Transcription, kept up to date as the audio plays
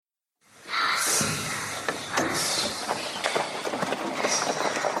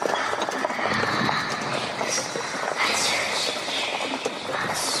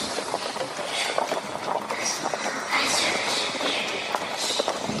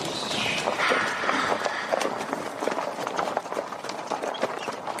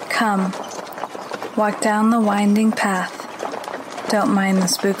Come, walk down the winding path. Don't mind the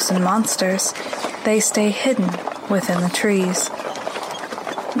spooks and monsters. They stay hidden within the trees.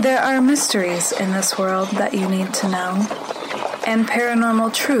 There are mysteries in this world that you need to know, and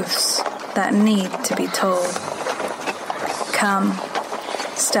paranormal truths that need to be told. Come,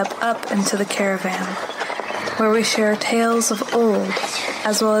 step up into the caravan, where we share tales of old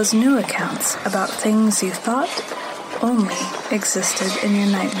as well as new accounts about things you thought only existed in your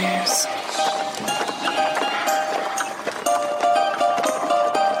nightmares.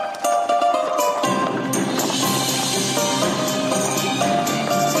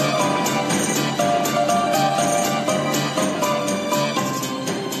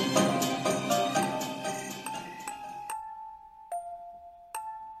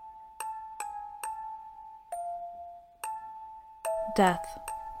 Death.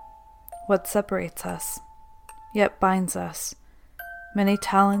 What separates us, yet binds us. Many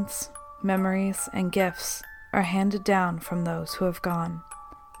talents, memories, and gifts are handed down from those who have gone.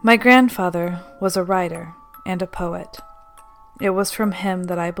 My grandfather was a writer and a poet. It was from him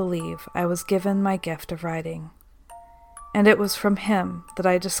that I believe I was given my gift of writing. And it was from him that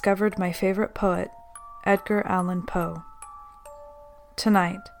I discovered my favorite poet, Edgar Allan Poe.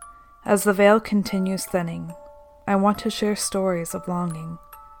 Tonight, as the veil continues thinning, I want to share stories of longing,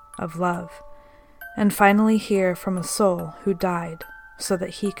 of love, and finally hear from a soul who died so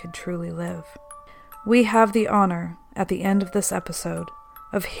that he could truly live. We have the honor, at the end of this episode,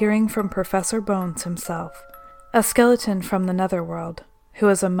 of hearing from Professor Bones himself, a skeleton from the netherworld, who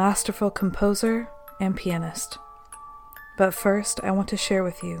is a masterful composer and pianist. But first, I want to share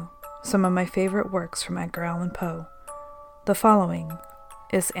with you some of my favorite works from Edgar Allan Poe. The following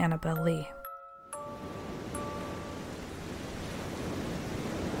is Annabel Lee.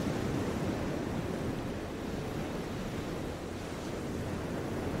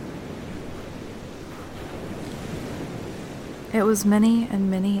 It was many and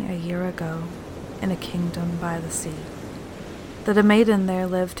many a year ago, in a kingdom by the sea, that a maiden there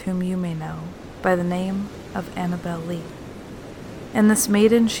lived whom you may know by the name of Annabel Lee. And this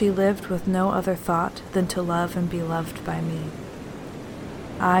maiden she lived with no other thought than to love and be loved by me.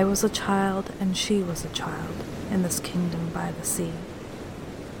 I was a child and she was a child in this kingdom by the sea.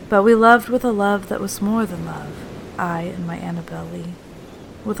 But we loved with a love that was more than love, I and my Annabel Lee,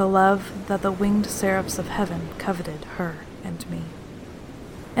 with a love that the winged seraphs of heaven coveted her and me.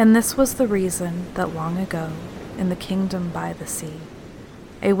 And this was the reason that long ago, in the kingdom by the sea,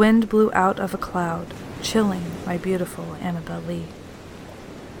 a wind blew out of a cloud, chilling my beautiful Annabel Lee,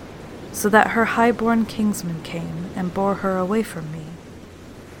 so that her high-born kingsman came and bore her away from me,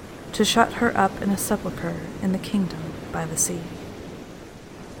 to shut her up in a sepulchre in the kingdom by the sea.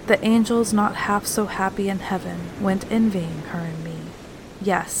 The angels not half so happy in heaven went envying her and me.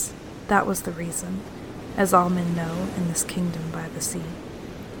 Yes, that was the reason, as all men know in this kingdom by the sea,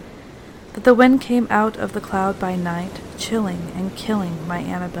 that the wind came out of the cloud by night, chilling and killing my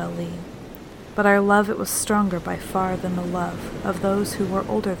Annabel Lee. But our love it was stronger by far than the love of those who were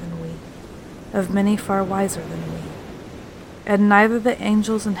older than we, of many far wiser than we. And neither the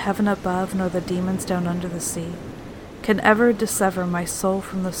angels in heaven above nor the demons down under the sea can ever dissever my soul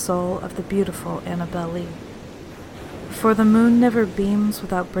from the soul of the beautiful Annabel Lee. For the moon never beams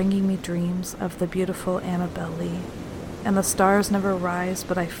without bringing me dreams of the beautiful Annabel Lee, and the stars never rise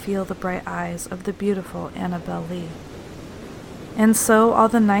but I feel the bright eyes of the beautiful Annabel Lee. And so all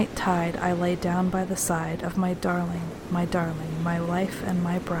the night tide I lay down by the side of my darling, my life and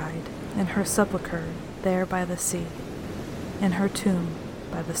my bride, in her sepulchre there by the sea, in her tomb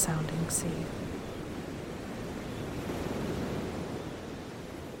by the sounding sea.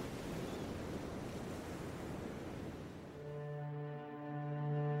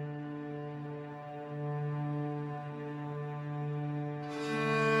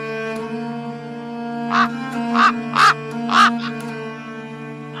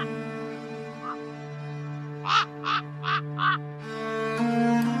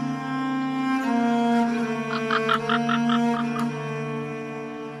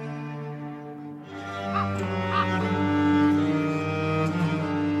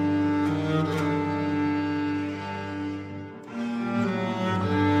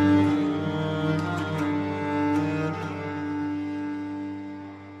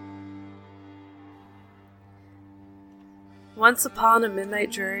 Once upon a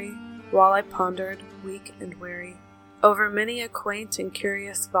midnight dreary, while I pondered, weak and weary, over many a quaint and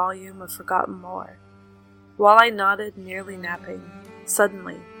curious volume of forgotten lore, while I nodded, nearly napping,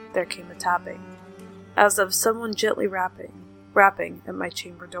 suddenly there came a tapping, as of someone gently rapping at my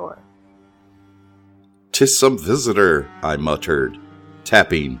chamber door. "'Tis some visitor," I muttered,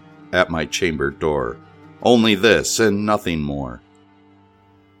 tapping at my chamber door. Only this and nothing more.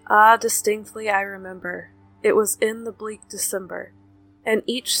 Ah, distinctly I remember, it was in the bleak December, and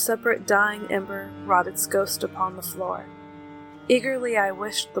each separate dying ember wrought its ghost upon the floor. Eagerly I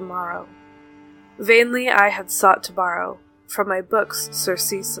wished the morrow. Vainly I had sought to borrow from my books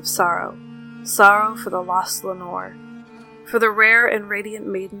surcease of sorrow, sorrow for the lost Lenore, for the rare and radiant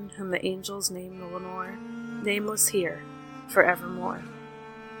maiden whom the angels name Lenore, nameless here, forevermore.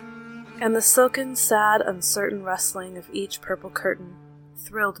 And the silken, sad, uncertain rustling of each purple curtain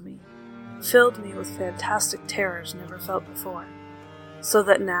thrilled me, filled me with fantastic terrors never felt before, so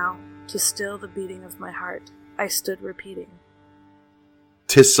that now, to still the beating of my heart, I stood repeating,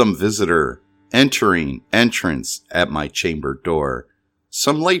 "'Tis some visitor, entering entrance at my chamber door.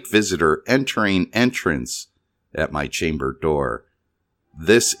 Some late visitor entering entrance at my chamber door.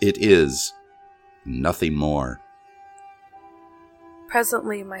 This it is, nothing more."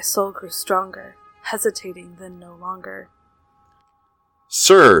 Presently my soul grew stronger, hesitating then no longer.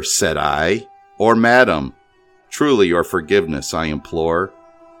 "Sir," said I, "or madam, truly your forgiveness I implore.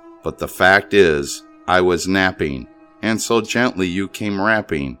 But the fact is, I was napping, and so gently you came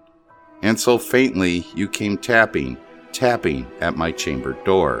rapping, and so faintly you came tapping, tapping at my chamber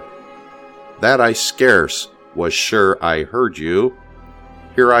door, that I scarce was sure I heard you.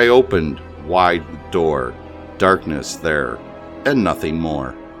 Here I opened wide the door, darkness there, and nothing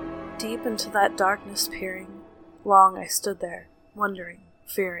more." Deep into that darkness peering, long I stood there, wondering,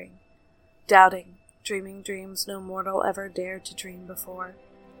 fearing, doubting, dreaming dreams no mortal ever dared to dream before.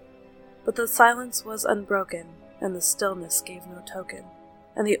 But the silence was unbroken, and the stillness gave no token,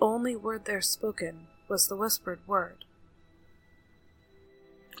 and the only word there spoken was the whispered word.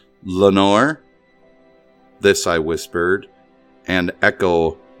 "Lenore?" This I whispered, and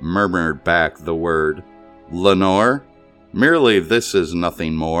echo murmured back the word, "Lenore? Merely this is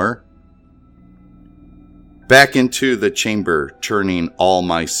nothing more." Back into the chamber, turning all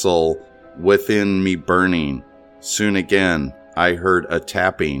my soul within me burning, soon again I heard a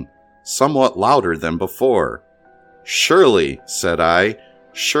tapping, somewhat louder than before. "Surely," said I,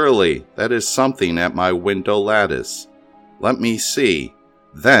 "surely that is something at my window lattice. Let me see,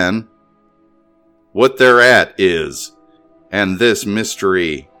 then, what thereat is, and this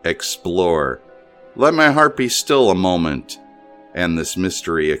mystery explore. Let my heart be still a moment, and this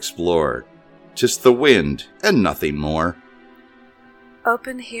mystery explore. 'Tis the wind, and nothing more."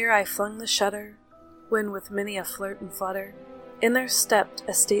 Open here I flung the shutter, when with many a flirt and flutter, in there stepped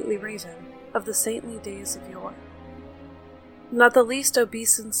a stately raven of the saintly days of yore. Not the least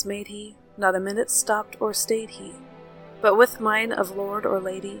obeisance made he, not a minute stopped or stayed he, but with mine of lord or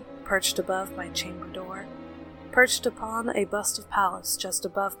lady, perched above my chamber door, perched upon a bust of Pallas just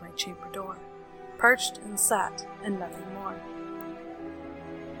above my chamber door, perched and sat, and nothing more.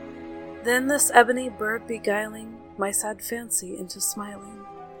 Then this ebony bird beguiling my sad fancy into smiling,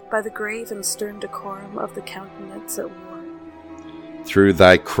 by the grave and stern decorum of the countenance it wore. "Through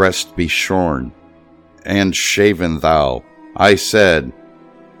thy crest be shorn, and shaven thou," I said,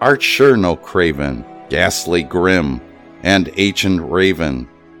 "art sure no craven, ghastly grim, and ancient raven,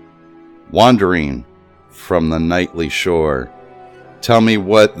 wandering from the nightly shore. Tell me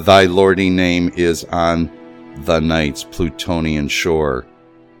what thy lordly name is on the night's Plutonian shore."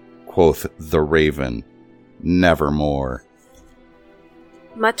 Quoth the raven, "Nevermore."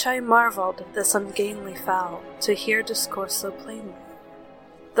 Much I marveled this ungainly fowl to hear discourse so plainly,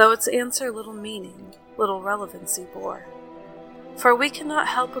 though its answer little meaning, little relevancy bore. For we cannot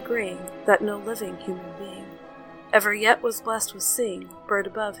help agreeing that no living human being ever yet was blessed with seeing bird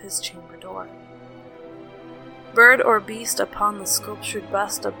above his chamber door. Bird or beast upon the sculptured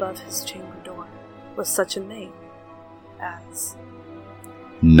bust above his chamber door, with such a name as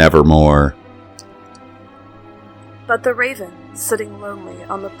Nevermore. But the raven, sitting lonely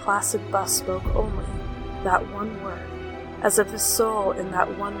on the placid bust, spoke only that one word, as if his soul in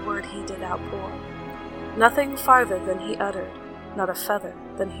that one word he did outpour. Nothing farther than he uttered, not a feather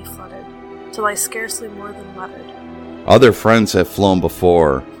than he fluttered, till I scarcely more than muttered, "Other friends have flown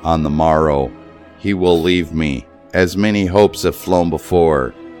before, on the morrow he will leave me, as many hopes have flown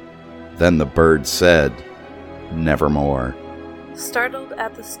before." Then the bird said, "Nevermore." startled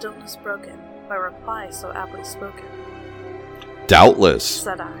at the stillness broken by reply so aptly spoken. "Doubtless,"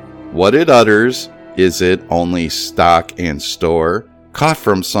 said I. "what it utters, is it only stock and store, caught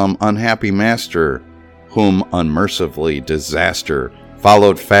from some unhappy master, whom unmercifully disaster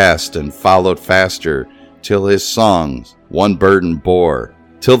followed fast and followed faster, till his songs one burden bore,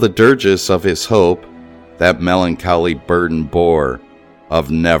 till the dirges of his hope that melancholy burden bore, of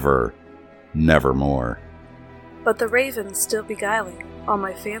never, nevermore." But the raven still beguiling all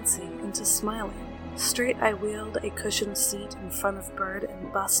my fancy into smiling, straight I wheeled a cushioned seat in front of bird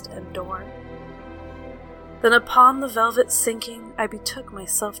and bust and door. Then upon the velvet sinking, I betook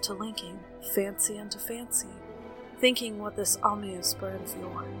myself to linking fancy unto fancy, thinking what this ominous bird of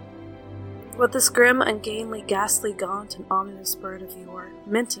yore, what this grim, ungainly, ghastly, gaunt, and ominous bird of yore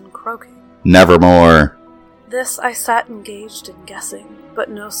meant in croaking. Nevermore. This I sat engaged in guessing,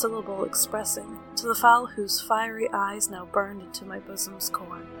 but no syllable expressing, to the fowl whose fiery eyes now burned into my bosom's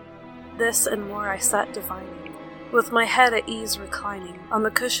core. This and more I sat divining, with my head at ease reclining on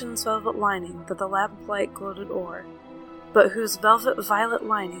the cushion's velvet lining that the lamplight gloated o'er, but whose velvet violet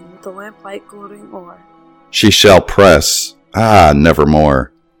lining with the lamplight gloating o'er. She shall press,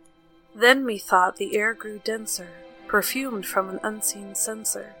 nevermore. Then methought the air grew denser, perfumed from an unseen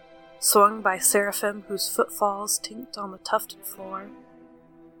censer, swung by seraphim whose footfalls tinked on the tufted floor.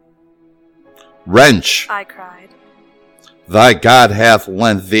 Wrench! I cried. Thy God hath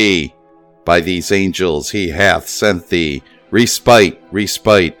lent thee. By these angels he hath sent thee respite,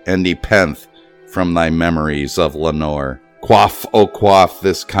 and nepenthe from thy memories of Lenore. Quaff, O quaff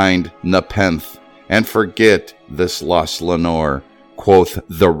this kind nepenthe, and forget this lost Lenore, quoth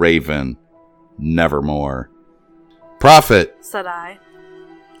the raven, nevermore. Prophet, said I,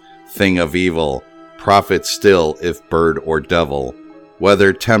 thing of evil, prophet still if bird or devil,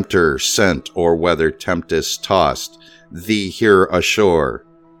 whether tempter sent or whether tempest tossed thee here ashore.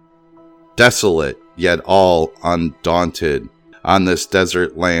 Desolate, yet all undaunted, on this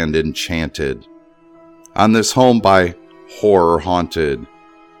desert land enchanted, on this home by horror haunted,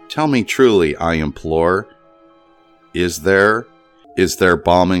 tell me truly, I implore, is there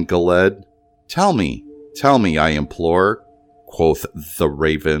balm in Gilead? Tell me, I implore, quoth the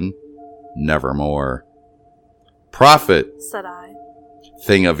raven, nevermore. Prophet, said I,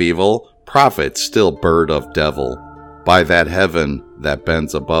 thing of evil, prophet still bird of devil, by that heaven that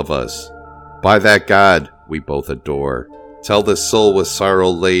bends above us, by that God we both adore, tell this soul with sorrow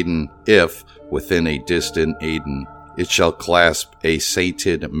laden, if, within a distant Aden, it shall clasp a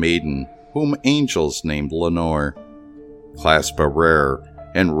sainted maiden, whom angels named Lenore. Clasp a rare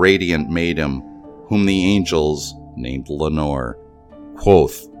and radiant maiden, whom the angels named Lenore.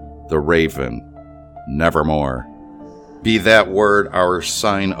 Quoth the raven, nevermore. Be that word our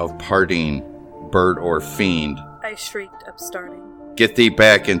sign of parting, bird or fiend, I shrieked, upstarting. Get thee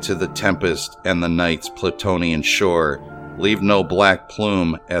back into the tempest and the night's Plutonian shore. Leave no black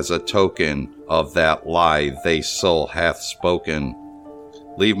plume as a token of that lie they soul hath spoken.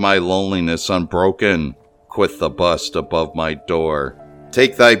 Leave my loneliness unbroken. Quit the bust above my door.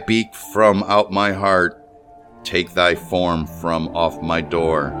 Take thy beak from out my heart. Take thy form from off my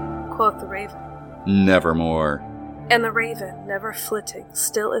door. Quoth the raven, nevermore. And the raven, never flitting,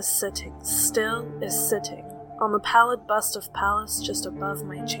 still is sitting on the pallid bust of Pallas just above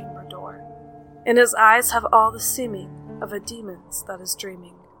my chamber door. And his eyes have all the seeming of a demon's that is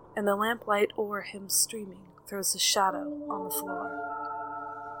dreaming, and the lamplight o'er him streaming throws a shadow on the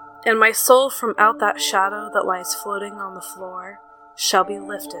floor. And my soul from out that shadow that lies floating on the floor shall be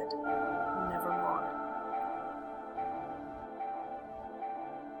lifted nevermore.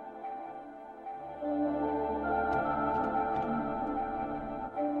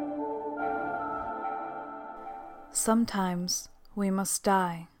 Sometimes we must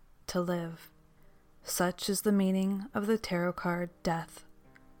die to live. Such is the meaning of the tarot card Death,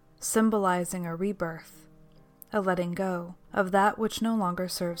 symbolizing a rebirth, a letting go of that which no longer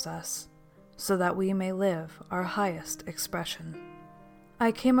serves us, so that we may live our highest expression.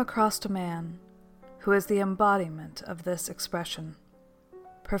 I came across a man who is the embodiment of this expression,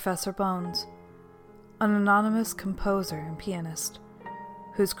 Professor Bones, an anonymous composer and pianist,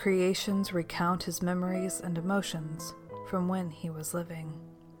 whose creations recount his memories and emotions from when he was living.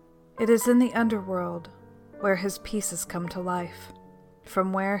 It is in the underworld where his pieces come to life,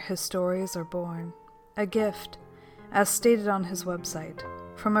 from where his stories are born, a gift, as stated on his website,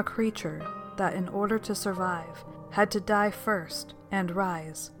 from a creature that in order to survive had to die first and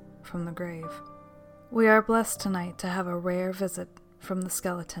rise from the grave. We are blessed tonight to have a rare visit from the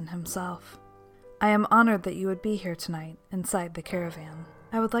skeleton himself. I am honored that you would be here tonight inside the caravan.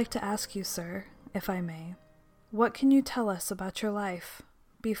 I would like to ask you, sir, if I may, what can you tell us about your life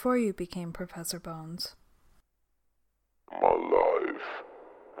before you became Professor Bones? My life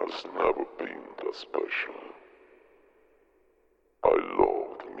has never been that special. I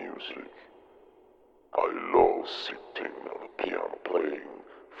love music. I love sitting on the piano playing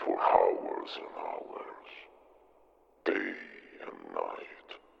for hours and hours, day and night.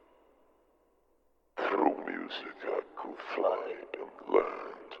 Through music I could fly and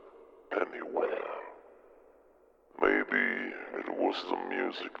land anywhere. Maybe it was the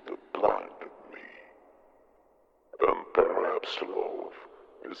music that blinded me. And perhaps love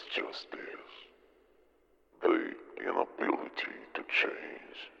is just this. The inability to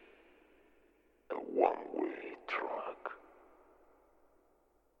change. A one-way track.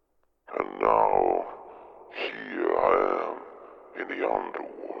 And now, here I am in the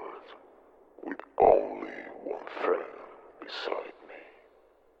underworld with only one friend beside me.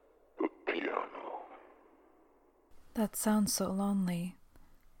 A piano. That sounds so lonely.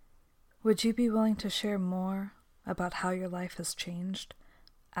 Would you be willing to share more about how your life has changed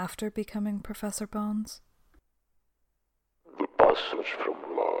after becoming Professor Bones? The passage from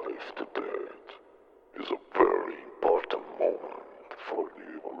life to death is a very important moment for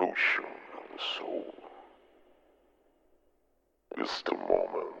the evolution of the soul. It's the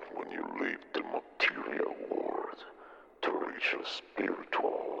moment when you leave the material world to reach a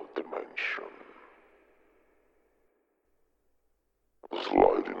spiritual dimension.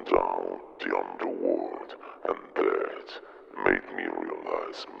 Sliding down the underworld and death made me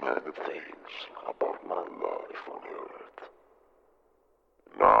realize many things about my life on Earth.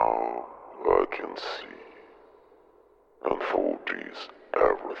 Now I can see, and for this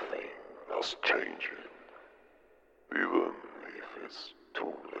everything has changed, even if it's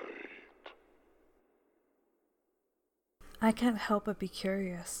too late. I can't help but be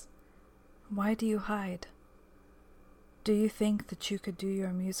curious. Why do you hide? Do you think that you could do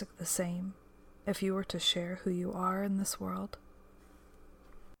your music the same if you were to share who you are in this world?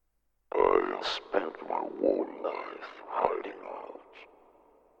 I have spent my whole life hiding out.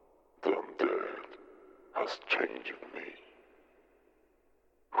 Then death has changed me.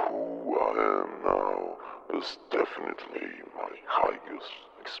 Who I am now is definitely my highest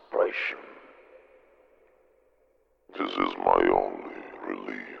expression. This is my only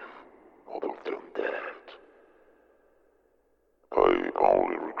relief other than death. I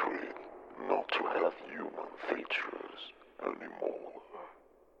only regret not to have human features anymore.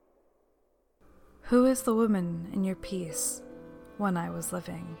 Who is the woman in your piece, When I Was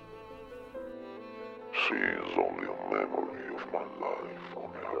Living? She is only a memory of my life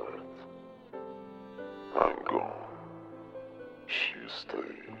on Earth. I'm gone. She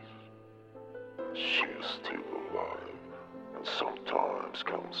stays. She is still alive and sometimes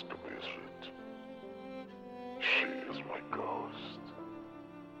comes to visit. She is my ghost.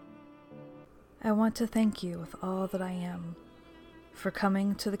 I want to thank you with all that I am for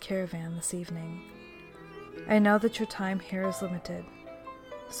coming to the caravan this evening. I know that your time here is limited,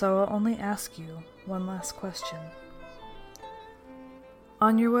 so I'll only ask you one last question.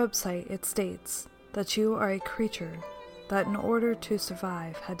 On your website, it states that you are a creature that in order to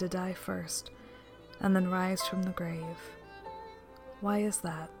survive had to die first and then rise from the grave. Why is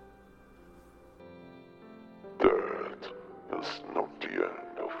that? Death is not the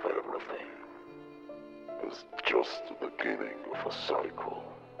end of everything. It's just the beginning of a cycle.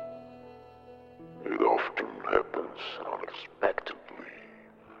 It often happens unexpectedly,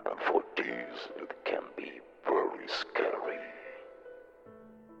 and for these it can be very scary.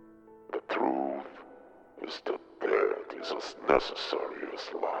 The truth is that death is as necessary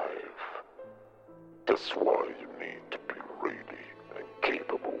as life. That's why you need to be ready and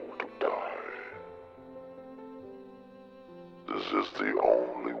capable to die. This is the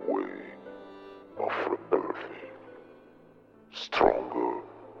only way of rebirthing, stronger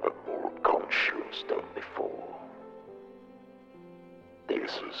and more conscious than before.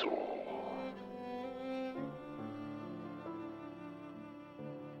 This is all.